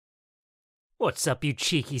What's up, you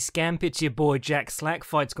cheeky scamp? It's your boy Jack Slack,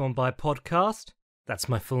 Fights Gone By podcast. That's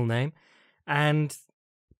my full name. And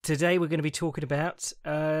today we're going to be talking about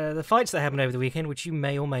the fights that happened over the weekend, which you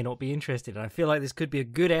may or may not be interested in. I feel like this could be a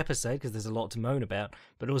good episode because there's a lot to moan about,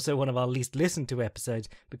 but also one of our least listened to episodes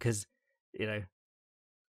because, you know,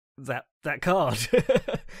 that card.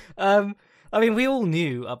 I mean, we all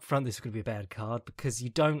knew up front this was going to be a bad card because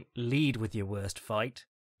you don't lead with your worst fight.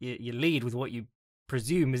 You lead with what you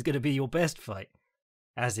presume is going to be your best fight,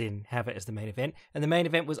 as in have it as the main event. And the main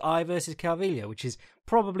event was I versus Calvillo, which is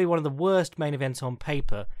probably one of the worst main events on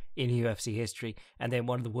paper in UFC history, and then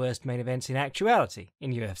one of the worst main events in actuality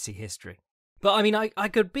in UFC history. But I mean, I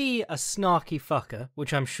could be a snarky fucker,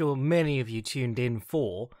 which I'm sure many of you tuned in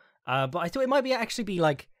for, but I thought it might actually be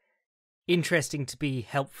like interesting to be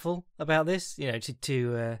helpful about this. You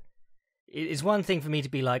know, it's one thing for me to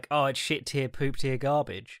be like, oh, it's shit tier, poop tier,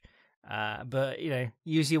 garbage. But, you know,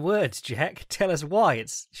 use your words, Jack. Tell us why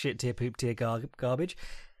it's shit tier, poop tier, garbage.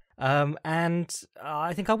 And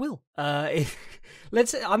I think I will.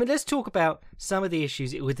 Let's talk about some of the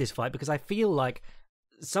issues with this fight, because I feel like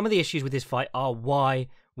some of the issues with this fight are why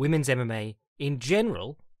women's MMA in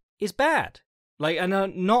general is bad. Like,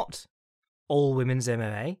 and not all women's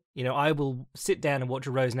MMA. You know, I will sit down and watch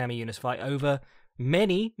a Rose Namajunas fight over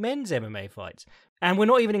many men's MMA fights. And we're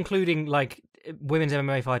not even including, like, women's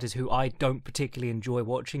MMA fighters who I don't particularly enjoy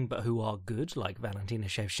watching, but who are good, like Valentina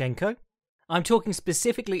Shevchenko. I'm talking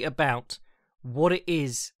specifically about what it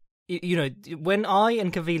is. You know, when I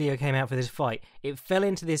and Calvillo came out for this fight, it fell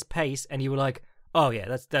into this pace, and you were like, oh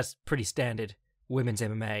yeah, that's pretty standard women's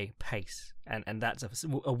MMA pace. And that's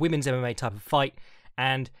a women's MMA type of fight.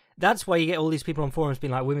 And that's why you get all these people on forums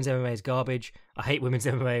being like, women's MMA is garbage. I hate women's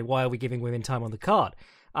MMA. Why are we giving women time on the card?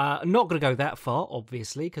 I'm not going to go that far,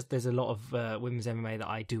 obviously, because there's a lot of women's MMA that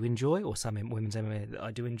I do enjoy, or some women's MMA that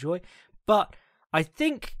I do enjoy. But I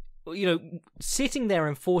think, you know, sitting there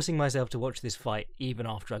and forcing myself to watch this fight, even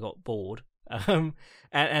after I got bored, and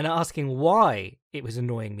asking why it was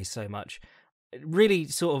annoying me so much, really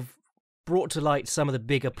sort of brought to light some of the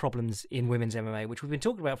bigger problems in women's MMA, which we've been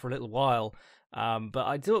talking about for a little while. But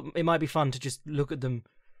I thought it might be fun to just look at them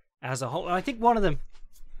as a whole. And I think one of them...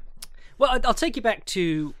 Well, I'll take you back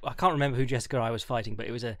to... I can't remember who Jessica I was fighting, but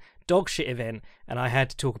it was a dog shit event, and I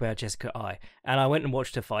had to talk about Jessica I. And I went and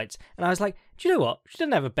watched her fights, and I was like, do you know what? She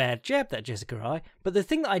doesn't have a bad jab, that Jessica I. But the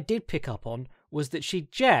thing that I did pick up on was that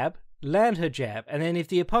she'd jab, land her jab, and then if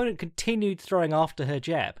the opponent continued throwing after her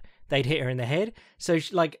jab, they'd hit her in the head. So,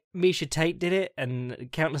 like, Miesha Tate did it, and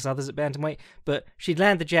countless others at bantamweight, but she'd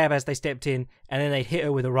land the jab as they stepped in, and then they'd hit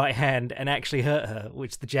her with a right hand and actually hurt her,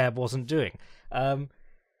 which the jab wasn't doing.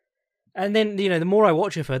 And then, you know, the more I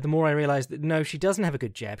watch of her, the more I realise that, no, she doesn't have a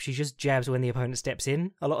good jab. She just jabs when the opponent steps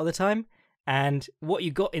in a lot of the time. And what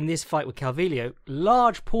you got in this fight with Calvillo,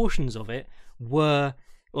 large portions of it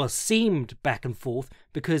seemed back and forth,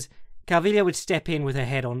 because Calvillo would step in with her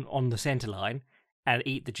head on the centre line and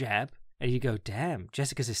eat the jab. And you go, damn,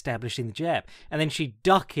 Jessica's establishing the jab. And then she'd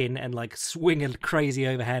duck in and, like, swing a crazy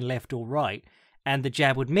overhand left or right. And the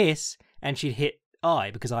jab would miss, and she'd hit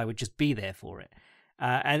I, because I would just be there for it.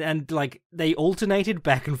 And like, they alternated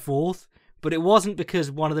back and forth, but it wasn't because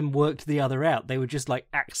one of them worked the other out. They were just, like,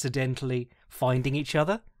 accidentally finding each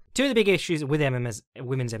other. Two of the big issues with women's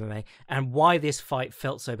MMA, and why this fight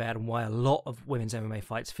felt so bad, and why a lot of women's MMA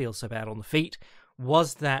fights feel so bad on the feet,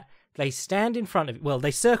 was that they stand in front of... Well, they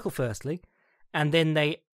circle firstly, and then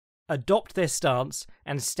they adopt their stance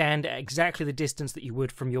and stand at exactly the distance that you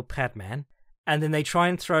would from your pad man, and then they try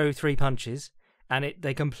and throw 3 punches, and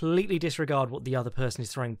they completely disregard what the other person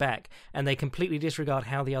is throwing back, and they completely disregard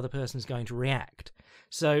how the other person is going to react.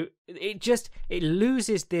 So it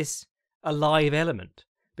loses this alive element,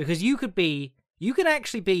 because you could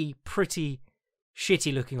actually be pretty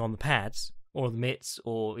shitty looking on the pads or the mitts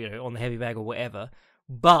or, you know, on the heavy bag or whatever,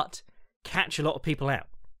 but catch a lot of people out.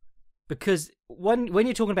 Because when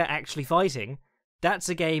you're talking about actually fighting, that's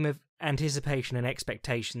a game of anticipation and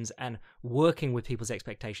expectations, and working with people's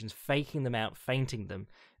expectations, faking them out, feinting them,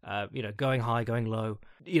 you know, going high, going low.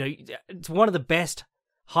 You know, it's one of the best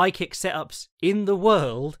high kick setups in the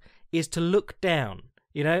world is to look down,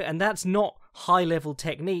 you know, and that's not high level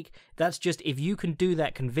technique. That's just, if you can do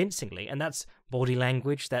that convincingly, and that's body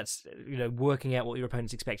language, that's, you know, working out what your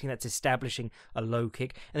opponent's expecting, that's establishing a low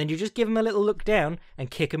kick, and then you just give them a little look down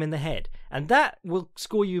and kick them in the head, and that will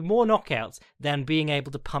score you more knockouts than being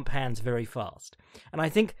able to pump hands very fast. And I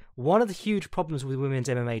think one of the huge problems with women's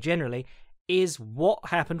MMA generally is what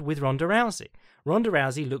happened with Ronda Rousey. Ronda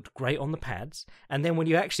Rousey looked great on the pads, and then when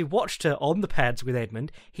you actually watched her on the pads with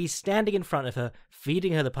Edmund, he's standing in front of her,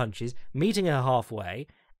 feeding her the punches, meeting her halfway,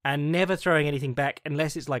 and never throwing anything back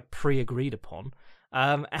unless it's like pre-agreed upon,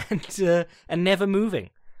 and never moving.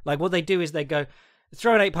 Like what they do is they go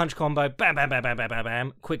throw an 8-punch combo, bam, bam, bam, bam, bam, bam,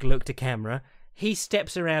 bam. Quick look to camera. He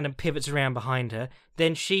steps around and pivots around behind her.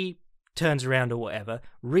 Then she turns around or whatever,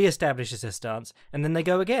 reestablishes her stance, and then they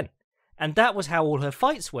go again. And that was how all her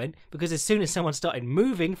fights went, because as soon as someone started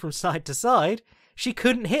moving from side to side, she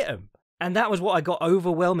couldn't hit him. And that was what I got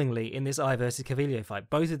overwhelmingly in this Ai versus Calvillo fight.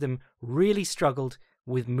 Both of them really struggled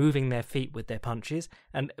with moving their feet with their punches,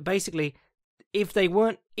 and basically, if they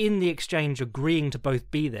weren't in the exchange agreeing to both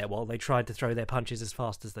be there while they tried to throw their punches as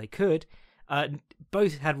fast as they could,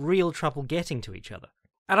 both had real trouble getting to each other.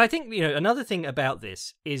 And I think, another thing about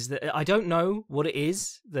this is that I don't know what it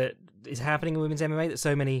is that is happening in women's MMA, that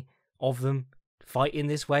so many of them fight in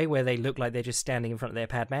this way, where they look like they're just standing in front of their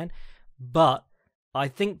pad man. But I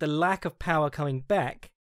think the lack of power coming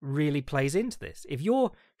back really plays into this. If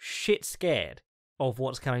you're shit scared of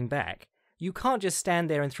what's coming back, you can't just stand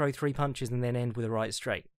there and throw 3 punches and then end with a right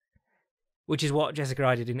straight, which is what Jessica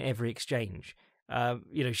Eye did in every exchange.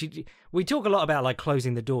 We talk a lot about like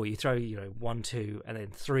closing the door. You throw, 1, 2, and then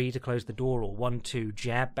 3 to close the door, or 1, 2,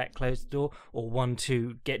 jab back, close the door, or 1,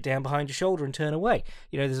 2, get down behind your shoulder and turn away.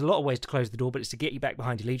 There's a lot of ways to close the door, but it's to get you back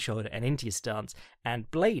behind your lead shoulder and into your stance and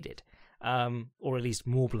bladed, or at least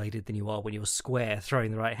more bladed than you are when you're square throwing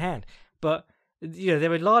the right hand. But there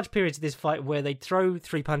were large periods of this fight where they'd throw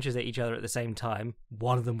 3 punches at each other at the same time.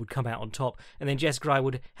 One of them would come out on top, and then Jessica Eye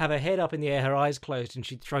would have her head up in the air, her eyes closed, and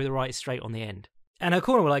she'd throw the right straight on the end. And her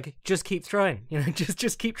corner were like, just keep throwing,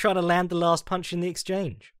 just keep trying to land the last punch in the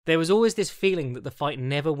exchange. There was always this feeling that the fight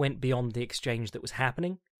never went beyond the exchange that was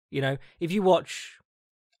happening. If you watch,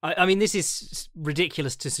 I mean, this is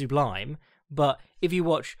ridiculous to sublime, but if you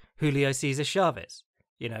watch Julio Cesar Chavez,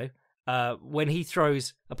 when he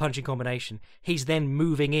throws a punching combination, he's then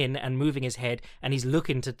moving in and moving his head, and he's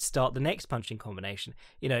looking to start the next punching combination.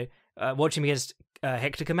 Watch him against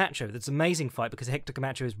Hector Camacho. That's an amazing fight, because Hector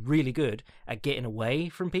Camacho is really good at getting away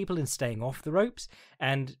from people and staying off the ropes.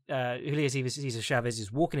 And Julio Cesar Chavez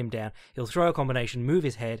is walking him down. He'll throw a combination, move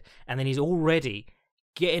his head, and then he's already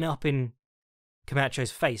getting up in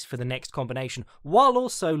Camacho's face for the next combination, while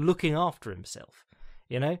also looking after himself.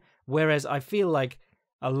 Whereas I feel like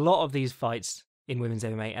a lot of these fights in women's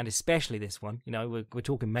MMA, and especially this one, we're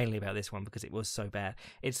talking mainly about this one because it was so bad.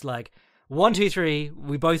 It's like 1, 2, 3,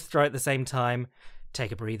 we both throw at the same time,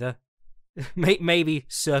 take a breather, maybe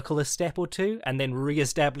circle a step or two, and then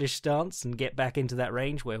re-establish stance and get back into that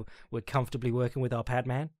range where we're comfortably working with our pad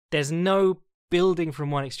man. There's no building from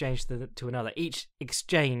one exchange to another. Each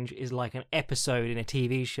exchange is like an episode in a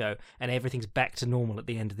TV show, and everything's back to normal at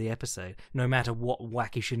the end of the episode, no matter what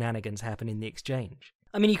wacky shenanigans happen in the exchange.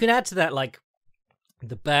 I mean, you can add to that, like,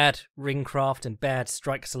 the bad ring craft and bad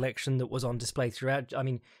strike selection that was on display throughout. I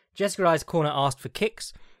mean, Jessica Eye's corner asked for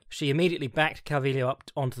kicks. She immediately backed Calvillo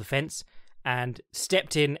up onto the fence and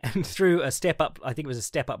stepped in and threw a step-up, I think it was a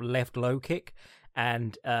step-up left low kick,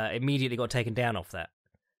 and immediately got taken down off that.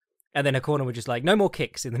 And then her corner were just like, no more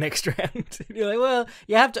kicks in the next round. You're like, well,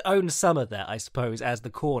 you have to own some of that, I suppose, as the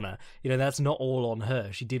corner. That's not all on her.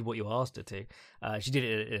 She did what you asked her to. She did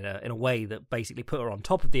it in a way that basically put her on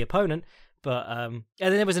top of the opponent. But and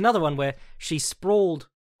then there was another one where she sprawled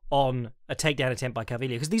on a takedown attempt by Calvillo,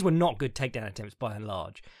 because these were not good takedown attempts by and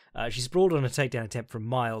large. She sprawled on a takedown attempt from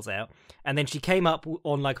miles out, and then she came up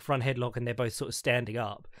on like a front headlock, and they're both sort of standing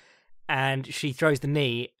up. And she throws the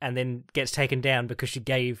knee and then gets taken down because she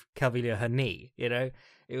gave Calvillo her knee, It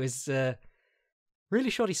was really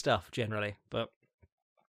shoddy stuff, generally.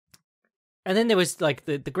 And then there was, like,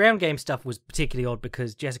 the ground game stuff was particularly odd,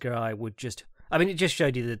 because Jessica Eye would just... I mean, it just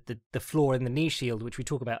showed you the flaw in the knee shield, which we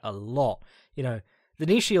talk about a lot. The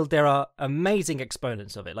knee shield, there are amazing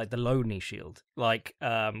exponents of it, like the low knee shield. Like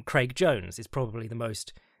Craig Jones is probably the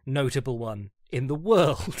most notable one in the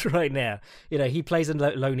world right now. He plays a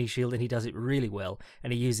low knee shield, and he does it really well,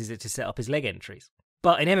 and he uses it to set up his leg entries.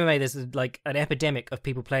 But in MMA, there's like an epidemic of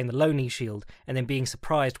people playing the low knee shield and then being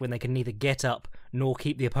surprised when they can neither get up nor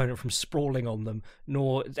keep the opponent from sprawling on them,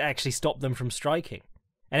 nor actually stop them from striking.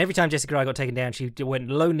 And every time Jessica Eye got taken down, she went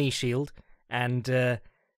low knee shield, and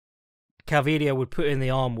Calvillo would put in the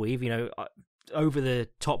arm weave, over the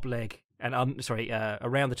top leg, and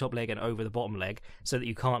around the top leg and over the bottom leg, so that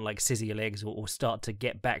you can't like scissor your legs or start to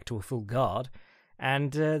get back to a full guard.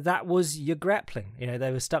 And that was your grappling.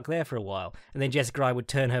 They were stuck there for a while, and then Jessica Eye would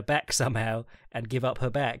turn her back somehow and give up her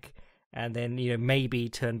back, and then maybe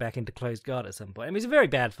turn back into closed guard at some point. It was a very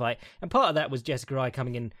bad fight, and part of that was Jessica Eye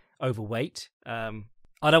coming in overweight.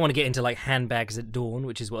 I don't want to get into like handbags at dawn,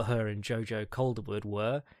 which is what her and Jojo Calderwood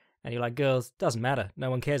were. And you're like, girls, doesn't matter.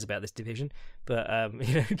 No one cares about this division. But,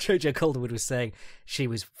 Jojo Calderwood was saying she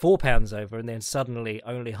was 4 pounds over, and then suddenly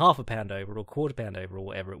only half a pound over or quarter pound over or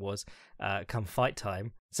whatever it was come fight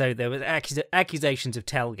time. So there was accusations of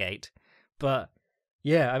tailgate. But,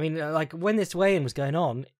 yeah, I mean, like, when this weigh-in was going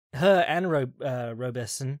on, her and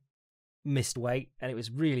Robertson missed weight, and it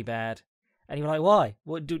was really bad. And you're like, why?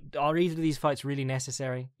 Are either of these fights really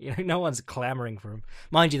necessary? No one's clamoring for them.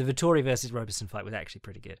 Mind you, the Vettori versus Robertson fight was actually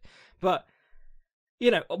pretty good. But,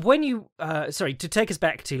 when you... to take us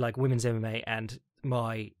back to, like, women's MMA and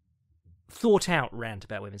my thought-out rant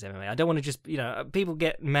about women's MMA. I don't want to just... people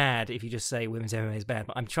get mad if you just say women's MMA is bad,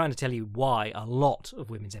 but I'm trying to tell you why a lot of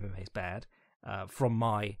women's MMA is bad from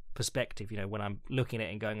my perspective, when I'm looking at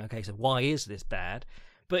it and going, okay, so why is this bad?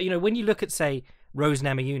 But, when you look at, say, Rose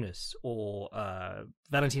Namajunas or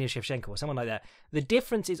Valentina Shevchenko or someone like that, the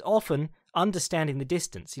difference is often understanding the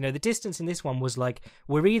distance. The distance in this one was like,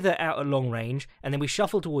 we're either out at long range and then we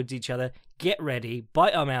shuffle towards each other, get ready,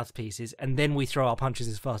 bite our mouthpieces, and then we throw our punches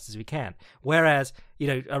as fast as we can. Whereas,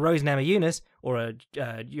 a Rose Namajunas or a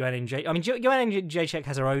Joanna Jacek... I mean, Joanna Jacek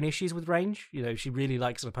has her own issues with range. She really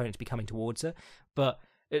likes an opponent to be coming towards her. But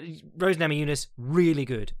Rose Namajunas, really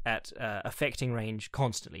good at affecting range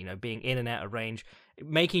constantly, being in and out of range,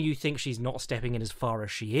 making you think she's not stepping in as far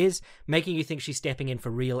as she is, making you think she's stepping in for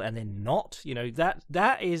real and then not.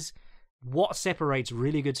 That is what separates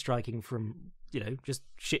really good striking from, just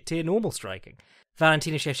shit-tier normal striking.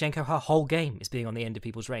 Valentina Shevchenko, her whole game is being on the end of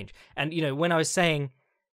people's range. And, when I was saying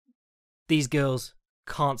these girls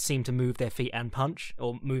can't seem to move their feet and punch,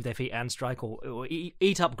 or move their feet and strike, or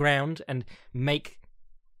eat up ground and make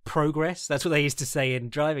progress. That's what they used to say in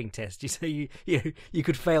driving tests. You say you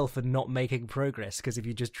could fail for not making progress because if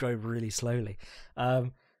you just drove really slowly.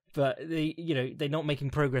 But they're not making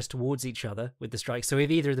progress towards each other with the strikes. So if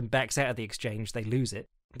either of them backs out of the exchange, they lose it.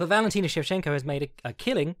 But Valentina Shevchenko has made a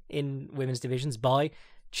killing in women's divisions by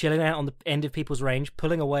chilling out on the end of people's range,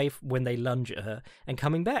 pulling away when they lunge at her, and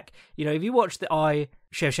coming back. If you watch the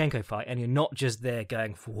Shevchenko fight and you're not just there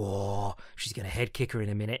going, whoa, she's going to head kick her in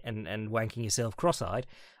a minute and wanking yourself cross-eyed,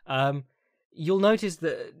 you'll notice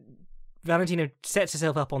that Valentina sets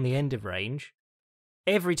herself up on the end of range.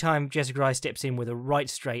 Every time Jessica Eye steps in with a right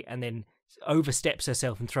straight and then oversteps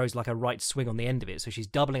herself and throws like a right swing on the end of it, so she's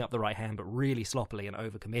doubling up the right hand but really sloppily and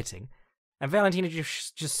overcommitting. And Valentina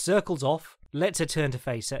just circles off, lets her turn to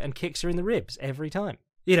face her, and kicks her in the ribs every time.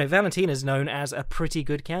 Valentina's known as a pretty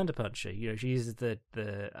good counterpuncher. She uses the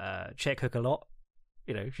check hook a lot.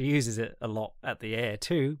 She uses it a lot at the air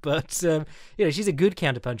too. But, she's a good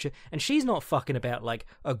counterpuncher, and she's not fucking about, like,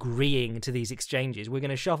 agreeing to these exchanges. We're going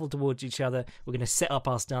to shuffle towards each other, we're going to set up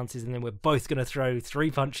our stances, and then we're both going to throw 3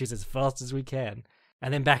 punches as fast as we can,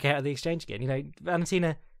 and then back out of the exchange again.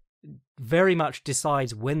 Valentina very much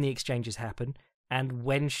decides when the exchanges happen and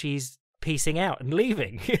when she's piecing out and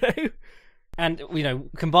leaving, And,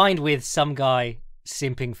 combined with some guy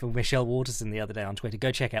simping for Michelle Waterson the other day on Twitter,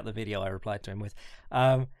 go check out the video I replied to him with.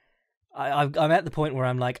 I'm at the point where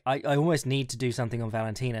I'm like, I almost need to do something on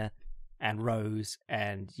Valentina and Rose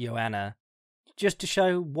and Joanna just to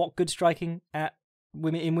show what good striking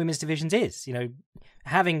in women's divisions is.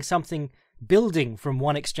 Having something building from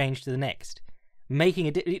one exchange to the next.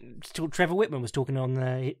 Trevor Whitman was talking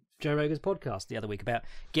on Joe Rogan's podcast the other week about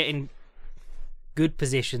getting good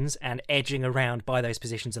positions and edging around by those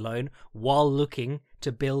positions alone while looking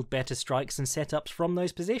to build better strikes and setups from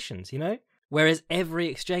those positions, Whereas every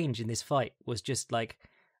exchange in this fight was just like,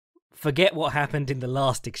 forget what happened in the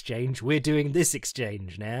last exchange, we're doing this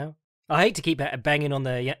exchange now. I hate to keep banging on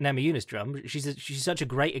the Namajunas drum. She's such a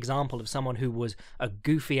great example of someone who was a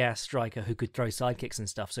goofy-ass striker who could throw sidekicks and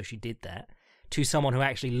stuff, so she did that, to someone who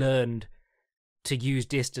actually learned to use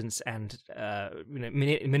distance and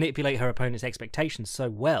manipulate her opponent's expectations so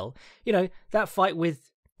well. That fight with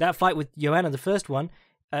Joanna, the first one,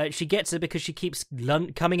 she gets her because she keeps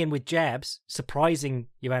coming in with jabs, surprising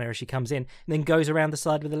Joanna as she comes in, and then goes around the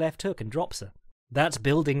side with a left hook and drops her. That's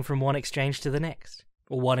building from one exchange to the next,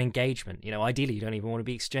 or one engagement. Ideally you don't even want to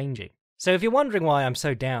be exchanging. So if you're wondering why I'm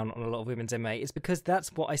so down on a lot of women's MMA, it's because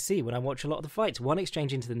that's what I see when I watch a lot of the fights. One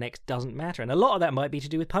exchange into the next doesn't matter. And a lot of that might be to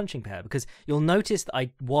do with punching power, because you'll notice that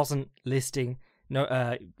I wasn't listing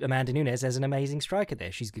Amanda Nunes as an amazing striker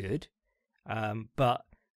there. She's good. But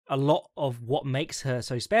a lot of what makes her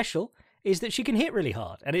so special is that she can hit really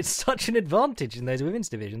hard. And it's such an advantage in those women's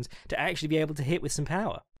divisions to actually be able to hit with some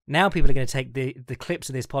power. Now people are going to take the clips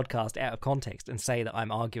of this podcast out of context and say that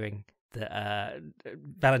I'm arguing that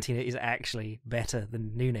Valentina is actually better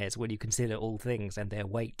than Nunes when you consider all things and their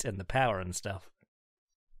weight and the power and stuff.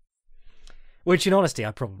 Which, in honesty,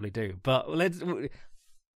 I probably do. But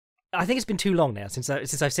I think it's been too long now since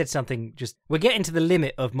I've said something. Just we're getting to the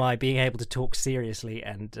limit of my being able to talk seriously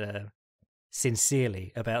and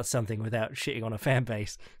sincerely about something without shitting on a fan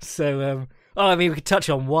base. So, I mean, we could touch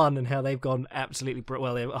on one and how they've gone absolutely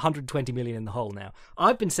well. They're 120 million in the hole now.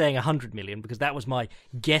 I've been saying 100 million because that was my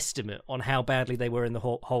guesstimate on how badly they were in the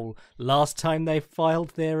hole last time they filed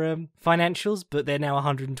their financials. But they're now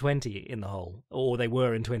 120 in the hole, or they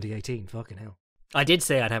were in 2018. Fucking hell. I did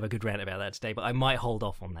say I'd have a good rant about that today, but I might hold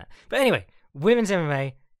off on that. But anyway, women's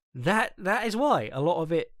MMA, that is why a lot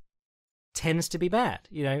of it tends to be bad,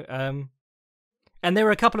 you know. And there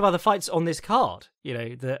were a couple of other fights on this card, you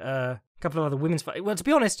know, a couple of other women's fights. Well, to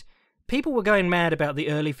be honest, people were going mad about the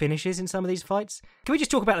early finishes in some of these fights. Can we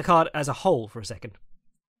just talk about the card as a whole for a second?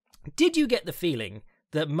 Did you get the feeling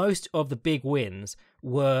that most of the big wins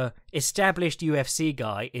were established UFC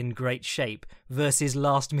guy in great shape versus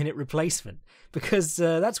last-minute replacement? Because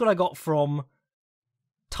that's what I got from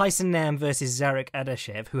Tyson Nam versus Zarek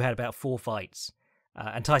Adashev, who had about 4 fights.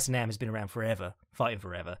 And Tyson Nam has been around forever, fighting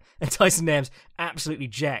forever. And Tyson Nam's absolutely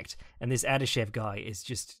jacked, and this Adashev guy is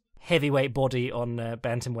just heavyweight body on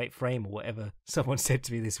bantamweight frame or whatever someone said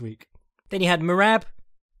to me this week. Then you had Merab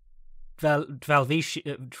Dvalishvili,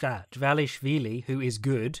 who is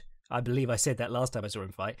good. I believe I said that last time I saw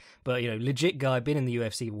him fight. But, you know, legit guy, been in the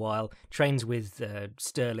UFC a while, trains with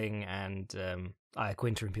Sterling and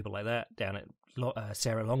Iaquinta and people like that down at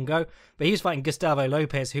Serra Longo. But he was fighting Gustavo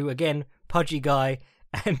Lopez, who, again, pudgy guy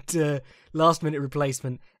and last-minute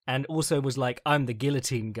replacement, and also was like, I'm the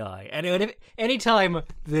guillotine guy. And any time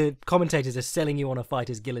the commentators are selling you on a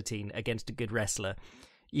fighter's guillotine against a good wrestler,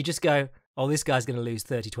 you just go, oh, this guy's going to lose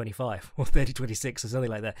 30-25 or 30-26 or something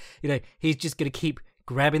like that. You know, he's just going to keep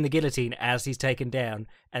grabbing the guillotine as he's taken down,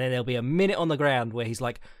 and then there'll be a minute on the ground where he's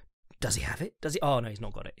like, does he have it? Does he? Oh, no, he's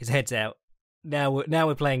not got it. His head's out. Now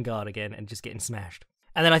we're playing guard again and just getting smashed.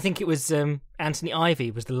 And then I think it was Anthony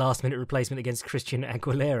Ivy was the last-minute replacement against Christian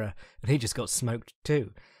Aguilera, and he just got smoked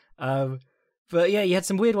too. But yeah, you had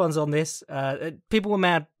some weird ones on this. People were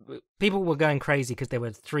mad. People were going crazy because there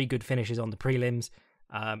were 3 good finishes on the prelims.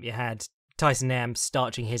 You had Tyson Nam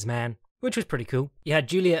starching his man, which was pretty cool. You had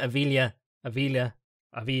Julia Avila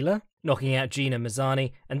knocking out Gina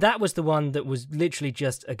Mazzani, and that was the one that was literally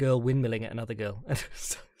just a girl windmilling at another girl. And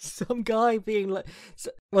some guy being like...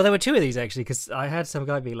 Well, there were 2 of these, actually, because I had some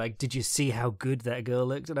guy being like, did you see how good that girl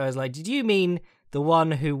looked? And I was like, did you mean the one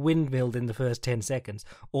who windmilled in the first 10 seconds,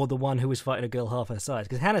 or the one who was fighting a girl half her size?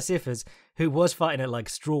 Because Hannah Siffers, who was fighting at, like,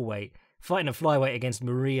 strawweight, fighting a flyweight against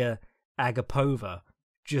Maria Agapova,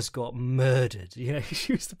 just got murdered. You know,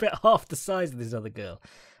 she was about half the size of this other girl.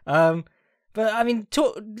 But, I mean,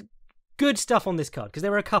 good stuff on this card, because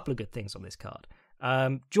there were a couple of good things on this card.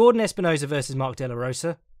 Jordan Espinosa versus Mark De La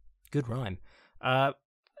Rosa. Good rhyme.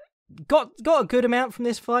 Got a good amount from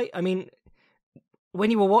this fight. I mean,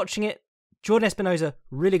 when you were watching it, Jordan Espinosa,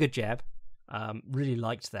 really good jab. Really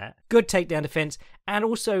liked that. Good takedown defense. And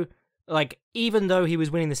also, like, even though he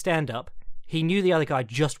was winning the stand-up, he knew the other guy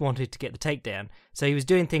just wanted to get the takedown. So he was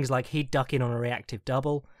doing things like he'd duck in on a reactive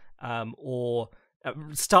double, or at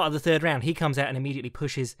the start of the 3rd round, he comes out and immediately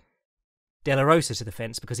pushes De La Rosa to the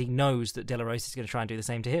fence because he knows that De La Rosa is going to try and do the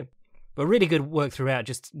same to him. But really good work throughout,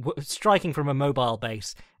 just striking from a mobile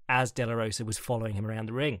base as De La Rosa was following him around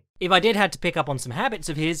the ring. If I did have to pick up on some habits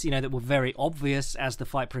of his, you know, that were very obvious as the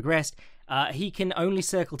fight progressed, he can only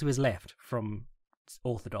circle to his left from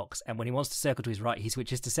orthodox, and when he wants to circle to his right, he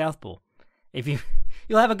switches to southpaw.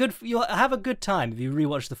 You'll have a good time if you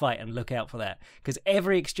rewatch the fight and look out for that, because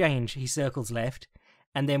every exchange he circles left,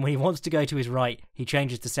 and then when he wants to go to his right, he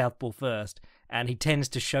changes to southpaw first, and he tends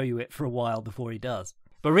to show you it for a while before he does.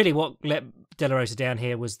 But really, what let De La Rosa down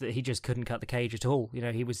here was that he just couldn't cut the cage at all. You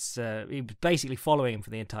know, he was basically following him for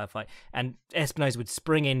the entire fight, and Espinosa would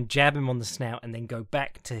spring in, jab him on the snout, and then go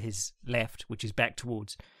back to his left, which is back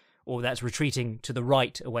towards, or that's retreating to the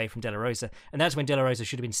right away from De La Rosa. And that's when De La Rosa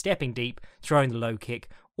should have been stepping deep, throwing the low kick,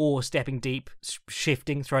 or stepping deep,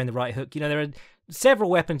 shifting, throwing the right hook. You know, there are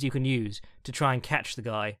several weapons you can use to try and catch the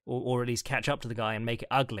guy, or at least catch up to the guy and make it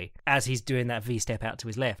ugly as he's doing that V-step out to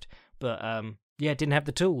his left. But, yeah, didn't have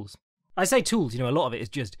the tools. I say tools, you know, a lot of it is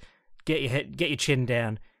just get your chin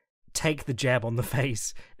down, take the jab on the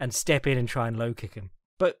face, and step in and try and low kick him.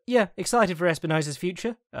 But yeah, excited for Espinosa's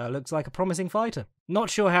future. Looks like a promising fighter. Not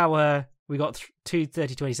sure how we got 2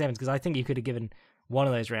 30-27s, because I think you could have given one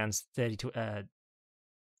of those rounds 10-8,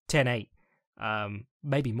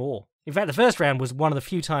 maybe more. In fact, the first round was one of the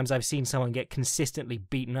few times I've seen someone get consistently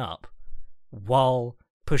beaten up while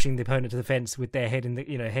pushing the opponent to the fence with their head in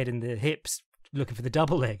the hips, looking for the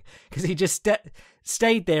double leg, because he just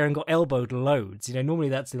stayed there and got elbowed loads. You know, normally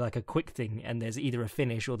that's like a quick thing and there's either a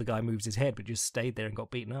finish or the guy moves his head, but just stayed there and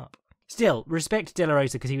got beaten up. Still, respect to De La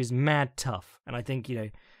Rosa because he was mad tough, and I think, you know,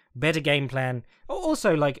 better game plan.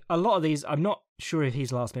 Also, like, a lot of these, I'm not sure if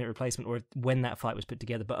he's last minute replacement or when that fight was put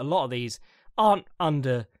together, but a lot of these aren't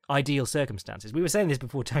under ideal circumstances. We were saying this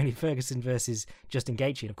before Tony Ferguson versus Justin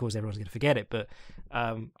Gaethje, and of course everyone's going to forget it, but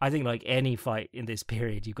I think like any fight in this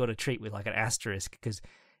period, you've got to treat with like an asterisk, because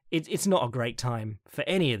it's not a great time for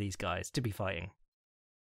any of these guys to be fighting.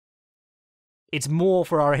 It's more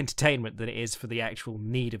for our entertainment than it is for the actual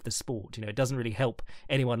need of the sport. You know, it doesn't really help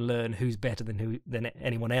anyone learn who's better than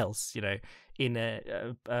anyone else, you know, in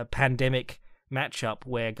a pandemic matchup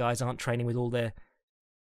where guys aren't training with all their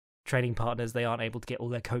training partners, they aren't able to get all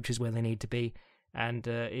their coaches where they need to be, and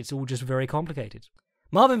it's all just very complicated.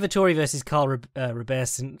 Marvin Vettori versus Carl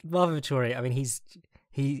Roberson. Marvin Vettori, I mean,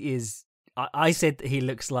 he is. I said that he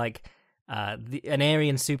looks like an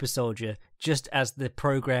Aryan super soldier, just as the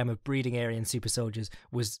program of breeding Aryan super soldiers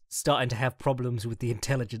was starting to have problems with the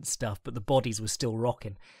intelligence stuff, but the bodies were still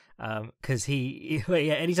rocking. Because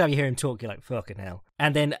anytime you hear him talk, you're like, fucking hell.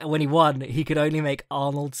 And then when he won, he could only make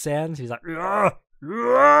Arnold sounds. He was like, "Rah!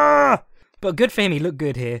 Rah!" But good for him, he looked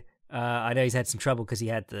good here. I know he's had some trouble because he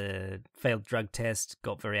had the failed drug test,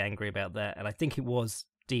 got very angry about that, and I think it was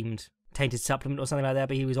deemed tainted supplement or something like that,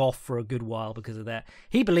 but he was off for a good while because of that.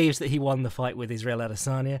 He believes that he won the fight with Israel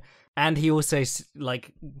Adesanya, and he also,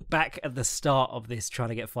 like, back at the start of this, trying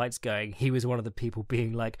to get fights going, he was one of the people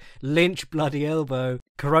being like, lynch bloody elbow,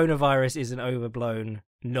 coronavirus is an overblown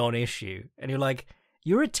non-issue. And you're like,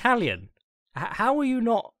 you're Italian. How are you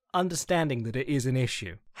not understanding that it is an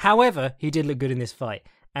issue? However, he did look good in this fight.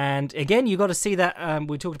 And again, you got to see that,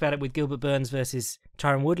 we talked about it with Gilbert Burns versus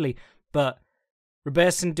Tyron Woodley, but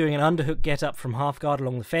Roberson doing an underhook get up from half guard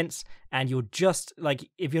along the fence, and you're just like,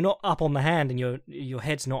 if you're not up on the hand and your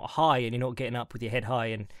head's not high and you're not getting up with your head high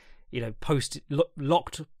and, you know,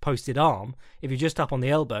 locked posted arm, if you're just up on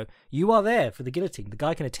the elbow, you are there for the guillotine. The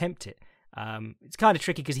guy can attempt it. It's kind of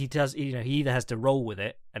tricky because he does, you know, he either has to roll with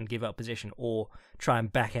it and give up position or try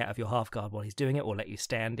and back out of your half guard while he's doing it, or let you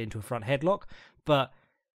stand into a front headlock. But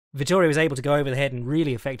Vettori was able to go over the head and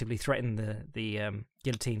really effectively threaten the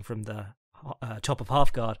guillotine from the top of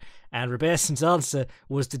half guard, and Roberson's answer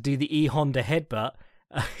was to do the E-Honda headbutt.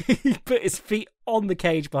 He put his feet on the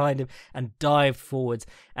cage behind him and dived forwards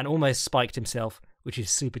and almost spiked himself, which is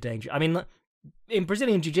super dangerous. I mean, in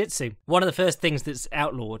Brazilian Jiu-Jitsu, one of the first things that's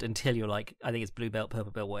outlawed until you're like, I think it's blue belt,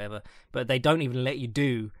 purple belt, whatever, but they don't even let you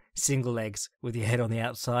do single legs with your head on the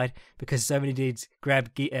outside because so many dudes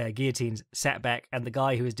grabbed guillotines, sat back, and the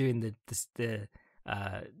guy who was doing the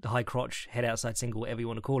high crotch, head outside single, whatever you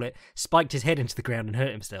want to call it, spiked his head into the ground and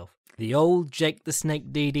hurt himself. The old Jake the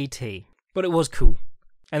Snake DDT. But it was cool.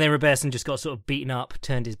 And then Roberson just got sort of beaten up,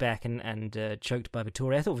 turned his back and choked by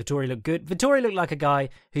Vettori. I thought Vettori looked good. Vettori looked like a guy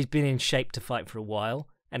who's been in shape to fight for a while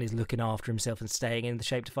and is looking after himself and staying in the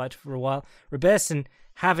shape to fight for a while. Roberson,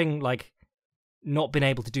 having like not been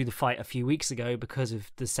able to do the fight a few weeks ago because of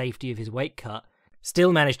the safety of his weight cut,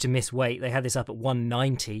 still managed to miss weight. They had this up at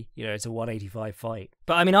 190. You know, it's a 185 fight.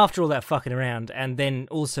 But I mean, after all that fucking around, and then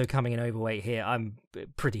also coming in overweight here, I'm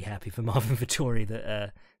pretty happy for Marvin Vettori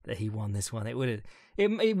that he won this one. It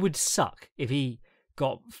would suck if he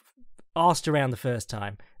got asked around the first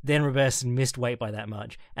time, then Roberson missed weight by that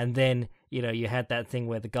much, and then, you know, you had that thing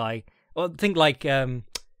where the guy, or think like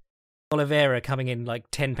Oliveira coming in like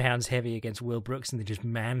 10 pounds heavy against Will Brooks and they're just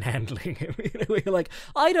manhandling him. You're like,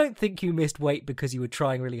 I don't think you missed weight because you were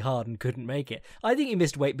trying really hard and couldn't make it. I think you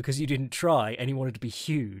missed weight because you didn't try and you wanted to be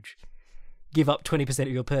huge. Give up 20% of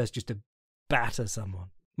your purse just to batter someone.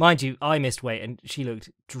 Mind you, I missed weight and she looked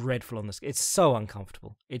dreadful on the scale. It's so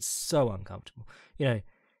uncomfortable. It's so uncomfortable. You know,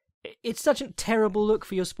 it's such a terrible look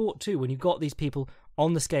for your sport too when you've got these people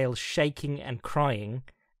on the scale shaking and crying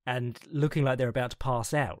and looking like they're about to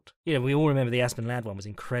pass out. You know, we all remember the Aspen Ladd one was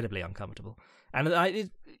incredibly uncomfortable. And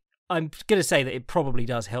I'm going to say that it probably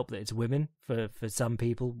does help that it's women for some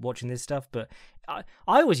people watching this stuff, but I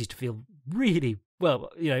always used to feel really, well,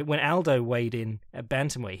 you know, when Aldo weighed in at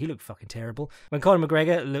bantamweight, he looked fucking terrible. When Conor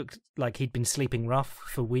McGregor looked like he'd been sleeping rough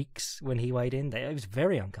for weeks when he weighed in, it was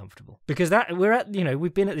very uncomfortable. Because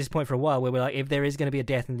we've been at this point for a while where we're like, if there is going to be a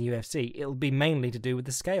death in the UFC, it'll be mainly to do with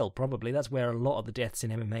the scale, probably. That's where a lot of the deaths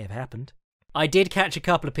in MMA have happened. I did catch a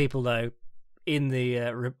couple of people, though, in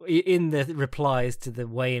the replies to the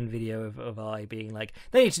weigh-in video of I being like,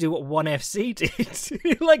 they need to do what ONE FC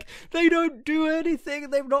did. Like, they don't do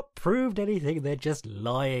anything, they've not proved anything, they're just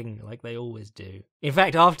lying like they always do. In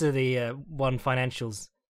fact, after the ONE financials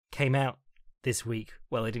came out this week.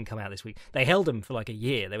 Well, they didn't come out this week. They held them for like a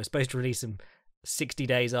year. They were supposed to release them 60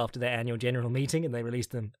 days after their annual general meeting, and they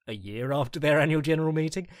released them a year after their annual general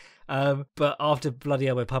meeting. But after Bloody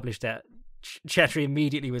Elbow published that, Chattery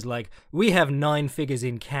immediately was like, we have 9 figures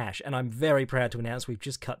in cash, and I'm very proud to announce we've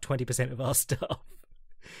just cut 20% of our staff.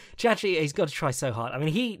 Chattery, he's got to try so hard. I mean,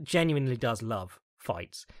 he genuinely does love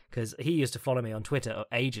fights, because he used to follow me on Twitter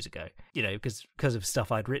ages ago, you know, because of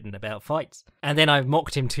stuff I'd written about fights. And then I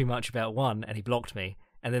mocked him too much about one, and he blocked me.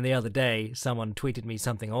 And then the other day, someone tweeted me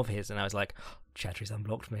something of his, and I was like, Chattery's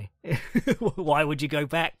unblocked me. Why would you go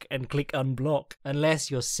back and click unblock? Unless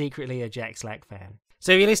you're secretly a Jack Slack fan.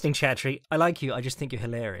 So if you're listening, Chattery, I like you, I just think you're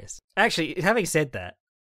hilarious. Actually, having said that,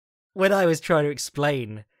 when I was trying to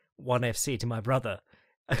explain 1FC to my brother,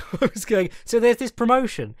 I was going, so there's this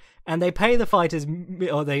promotion, and they pay the fighters,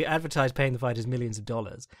 or they advertise paying the fighters millions of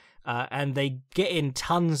dollars, and they get in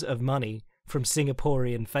tons of money from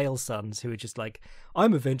Singaporean fail sons who are just like,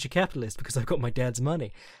 I'm a venture capitalist because I've got my dad's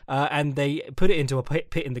money. And they put it into a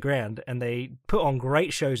pit in the ground, and they put on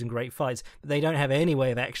great shows and great fights, but they don't have any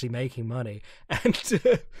way of actually making money. And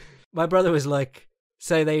my brother was like,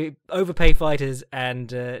 so they overpay fighters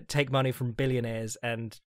and take money from billionaires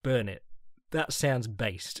and burn it. That sounds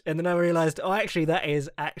based. And then I realised, oh, actually, that is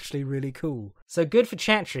actually really cool. So good for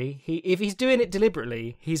Chattery. If he's doing it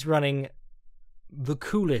deliberately, he's running the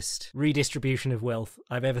coolest redistribution of wealth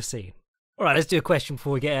I've ever seen. All right, let's do a question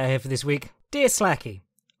before we get out of here for this week. Dear Slacky,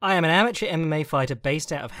 I am an amateur MMA fighter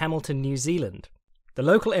based out of Hamilton, New Zealand. The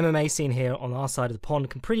local MMA scene here on our side of the pond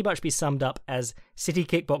can pretty much be summed up as city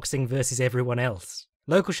kickboxing versus everyone else.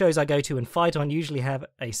 Local shows I go to and fight on usually have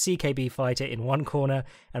a CKB fighter in one corner,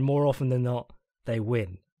 and more often than not, they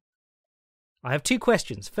win. I have 2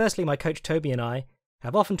 questions. Firstly, my coach Toby and I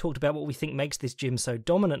have often talked about what we think makes this gym so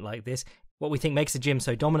dominant like this,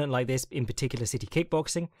 in particular city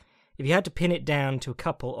kickboxing. If you had to pin it down to a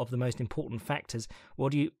couple of the most important factors,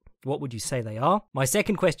 what would you say they are? My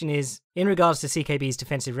second question is, in regards to CKB's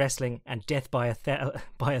defensive wrestling and death by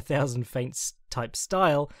a thousand feints type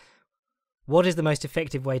style, what is the most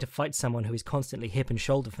effective way to fight someone who is constantly hip and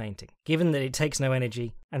shoulder feinting? Given that it takes no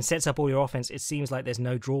energy and sets up all your offense, it seems like there's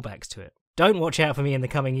no drawbacks to it. Don't watch out for me in the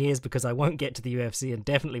coming years, because I won't get to the UFC and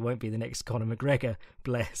definitely won't be the next Conor McGregor.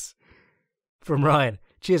 Bless. From Ryan.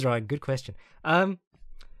 Cheers, Ryan. Good question.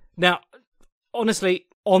 Now, honestly,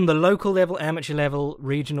 on the local level, amateur level,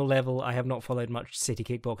 regional level, I have not followed much city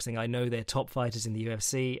kickboxing. I know they're top fighters in the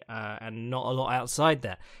UFC, and not a lot outside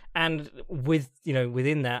that. And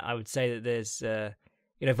within that, I would say that there's,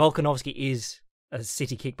 Volkanovski is a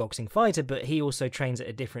city kickboxing fighter, but he also trains at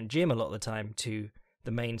a different gym a lot of the time to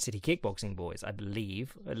the main city kickboxing boys, I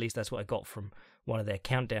believe. At least that's what I got from one of their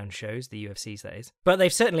countdown shows, the UFC's that is. But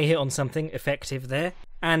they've certainly hit on something effective there.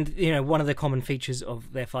 And, one of the common features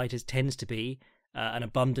of their fighters tends to be an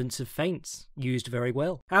abundance of feints used very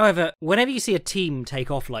well. However, whenever you see a team take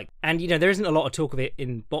off and there isn't a lot of talk of it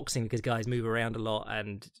in boxing because guys move around a lot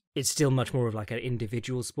and it's still much more of like an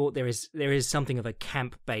individual sport. There is something of a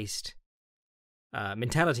camp-based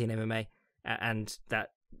mentality in MMA, and that,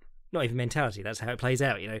 not even mentality, that's how it plays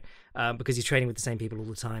out, because you're training with the same people all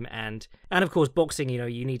the time. And of course, boxing,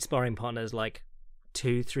 you need sparring partners like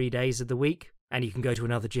 2-3 days of the week, and you can go to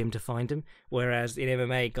another gym to find them. Whereas in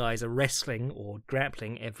MMA, guys are wrestling or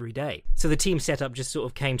grappling every day. So the team setup just sort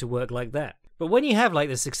of came to work like that. But when you have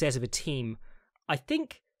the success of a team, I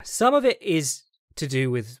think some of it is to do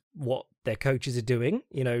with what their coaches are doing.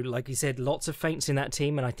 Like you said, lots of feints in that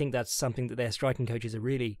team, and I think that's something that their striking coaches are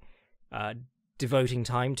really devoting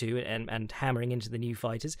time to and hammering into the new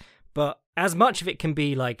fighters. But as much of it can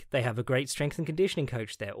be like they have a great strength and conditioning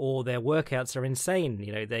coach there, or their workouts are insane.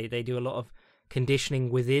 They do a lot of conditioning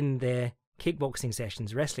within their kickboxing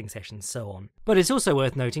sessions, wrestling sessions, so on. But it's also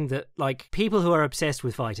worth noting that people who are obsessed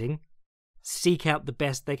with fighting seek out the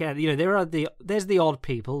best they can. There's the odd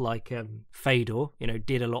people like Fedor,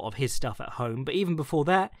 did a lot of his stuff at home, but even before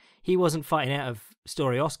that, he wasn't fighting out of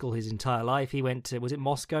Story Oskal his entire life. He went to, was it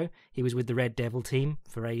Moscow? He was with the Red Devil team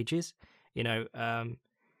for ages.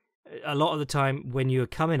 A lot of the time when you're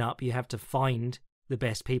coming up, you have to find the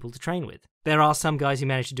best people to train with. There are some guys who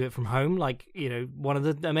manage to do it from home. One of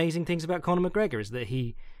the amazing things about Conor McGregor is that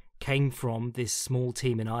he came from this small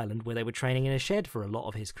team in Ireland where they were training in a shed for a lot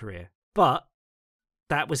of his career. But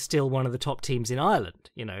that was still one of the top teams in Ireland.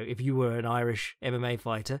 If you were an Irish MMA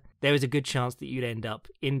fighter, there was a good chance that you'd end up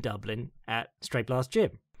in Dublin at Straight Blast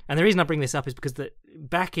Gym. And the reason I bring this up is because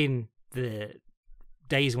back in the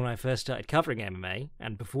days when I first started covering MMA,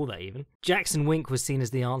 and before that even, Jackson Wink was seen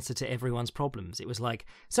as the answer to everyone's problems. It was like,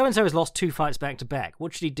 so-and-so has lost 2 fights back-to-back.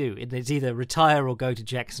 What should he do? It's either retire or go to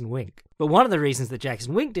Jackson Wink. But one of the reasons that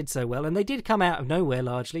Jackson Wink did so well, and they did come out of nowhere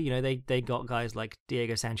largely, they got guys like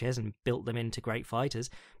Diego Sanchez and built them into great fighters,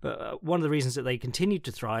 but one of the reasons that they continued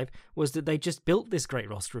to thrive was that they just built this great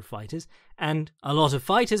roster of fighters, and a lot of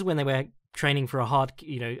fighters, when they were training for a hard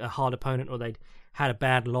opponent, or they'd had a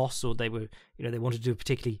bad loss, or they were, they wanted to do a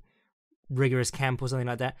particularly rigorous camp or something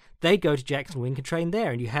like that, they'd go to Jackson Wink and train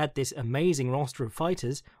there, and you had this amazing roster of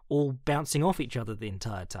fighters all bouncing off each other the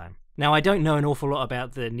entire time. Now, I don't know an awful lot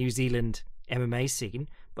about the New Zealand MMA scene,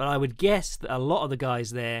 but I would guess that a lot of the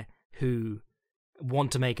guys there who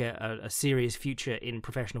want to make a serious future in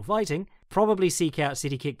professional fighting probably seek out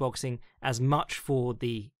City Kickboxing as much for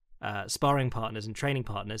the sparring partners and training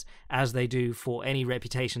partners as they do for any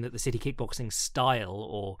reputation that the City Kickboxing style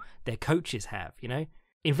or their coaches have,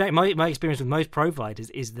 In fact, my experience with most pro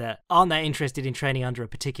fighters is that aren't that interested in training under a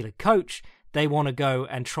particular coach. They want to go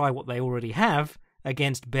and try what they already have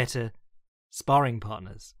against better sparring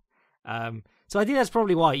partners. So I think that's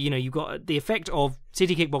probably why, you've got the effect of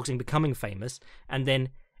City Kickboxing becoming famous, and then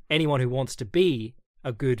anyone who wants to be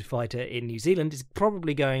a good fighter in New Zealand is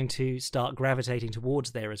probably going to start gravitating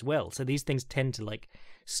towards there as well. So these things tend to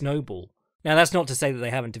snowball. Now, that's not to say that they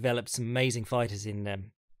haven't developed some amazing fighters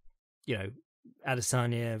in,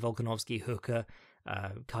 Adesanya, Volkanovski, Hooker,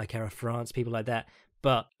 Kai Kara France, people like that.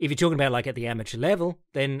 But if you're talking about at the amateur level,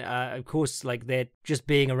 then of course they're just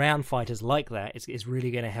being around fighters like that is really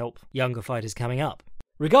going to help younger fighters coming up.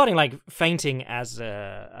 Regarding feinting as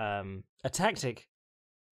a tactic.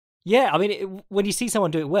 Yeah, I mean, when you see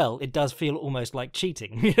someone do it well, it does feel almost like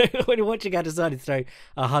cheating. When you're watching Adesanya throw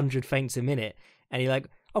 100 feints a minute, and you're like,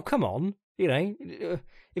 oh, come on, if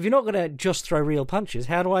you're not going to just throw real punches,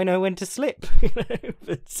 how do I know when to slip?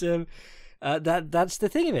 But that's the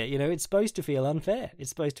thing of it, it's supposed to feel unfair. It's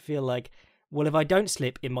supposed to feel like, well, if I don't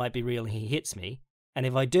slip, it might be real and he hits me, and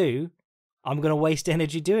if I do, I'm going to waste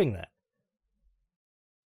energy doing that.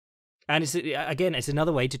 And it's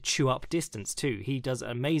another way to chew up distance too. He does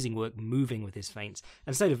amazing work moving with his feints.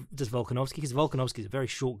 And so does Volkanovski, because Volkanovski is a very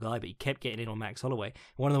short guy, but he kept getting in on Max Holloway.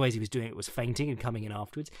 One of the ways he was doing it was feinting and coming in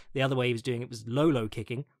afterwards. The other way he was doing it was low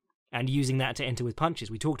kicking and using that to enter with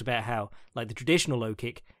punches. We talked about how the traditional low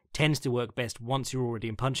kick tends to work best once you're already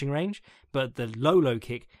in punching range, but the low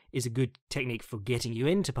kick is a good technique for getting you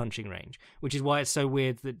into punching range, which is why it's so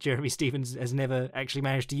weird that Jeremy Stephens has never actually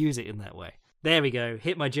managed to use it in that way. There we go.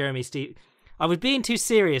 Hit my Jeremy Stephens. I was being too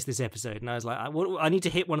serious this episode, and I was like, I need to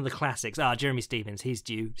hit one of the classics. Jeremy Stephens, he's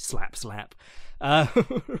due. Slap.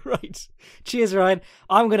 Right. Cheers, Ryan.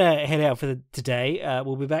 I'm going to head out for today.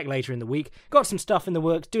 We'll be back later in the week. Got some stuff in the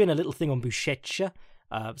works, doing a little thing on Buchecha.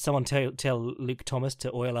 Someone tell Luke Thomas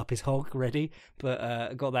to oil up his hog ready,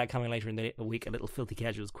 but got that coming later in the week, a little Filthy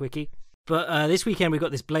Casuals quickie. But this weekend we've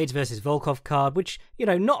got this Blades versus Volkov card, which,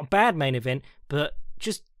 not a bad main event, but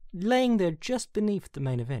just laying there just beneath the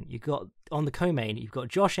main event. You've got, on the co-main, you've got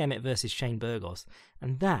Josh Emmett versus Shane Burgos,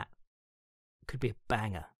 and that could be a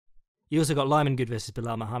banger. You also got Lyman Good versus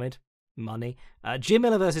Bilal Muhammad, money. Jim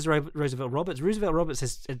Miller versus Roosevelt Roberts. Roosevelt Roberts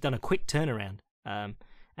has done a quick turnaround, and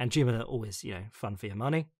Jim Miller always, fun for your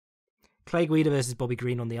money. Clay Guida versus Bobby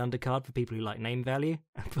Green on the undercard for people who like name value,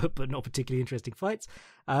 but not particularly interesting fights.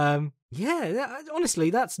 Honestly,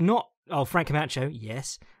 that's not... Oh, Frank Camacho,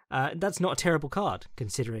 yes. That's not a terrible card,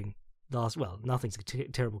 considering... nothing's a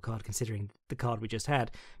terrible card, considering the card we just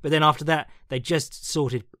had. But then after that, they just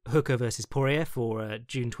sorted Hooker versus Poirier for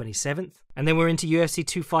June 27th. And then we're into UFC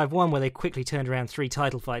 251, where they quickly turned around 3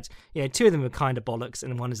 title fights. 2 of them are kind of bollocks,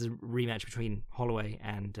 and one is a rematch between Holloway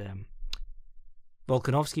and...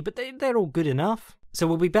 Volkanovski, but they're all good enough. So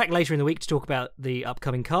we'll be back later in the week to talk about the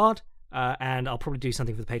upcoming card, and I'll probably do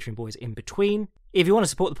something for the Patreon boys in between. If you want to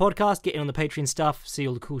support the podcast, get in on the Patreon stuff, see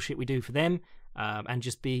all the cool shit we do for them, and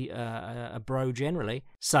just be a bro generally,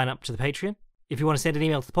 sign up to the Patreon. If you want to send an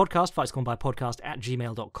email to the podcast,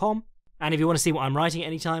 fightsgonepodcast@gmail.com. And if you want to see what I'm writing at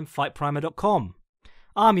any time, fightprimer.com.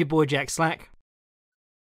 I'm your boy Jack Slack.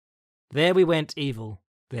 There we went, evil.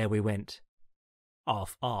 There we went.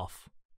 Off.